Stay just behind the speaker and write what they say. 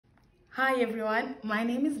Hi everyone, my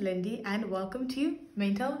name is Lindy and welcome to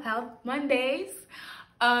Mental Health Mondays.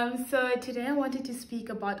 So today I wanted to speak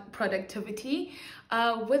about productivity.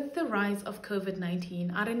 With the rise of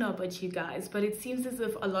COVID-19, I don't know about you guys, but it seems as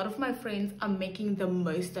if a lot of my friends are making the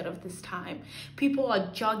most out of this time. People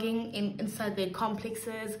are jogging inside their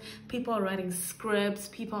complexes, people are writing scripts,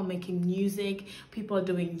 people are making music, people are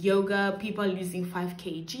doing yoga, people are losing 5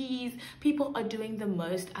 kgs, people are doing the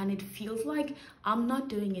most, and it feels like I'm not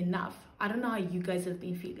doing enough. I don't know how you guys have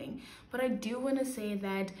been feeling, but I do want to say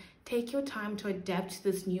that take your time to adapt to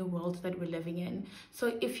this new world that we're living in.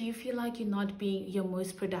 So if you feel like you're not being your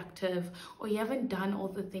most productive or you haven't done all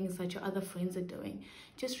the things that your other friends are doing,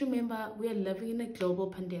 just remember we are living in a global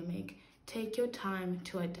pandemic. Take your time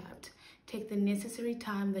to adapt. Take the necessary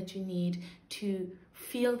time that you need to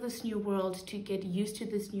feel this new world, to get used to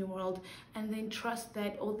this new world, and then trust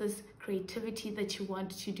that all this creativity that you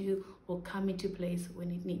want to do will come into place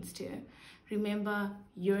when it needs to. Remember,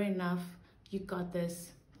 you're enough. You got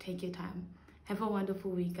this. Take your time. Have a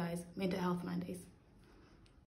wonderful week, guys. Mental Health Mondays.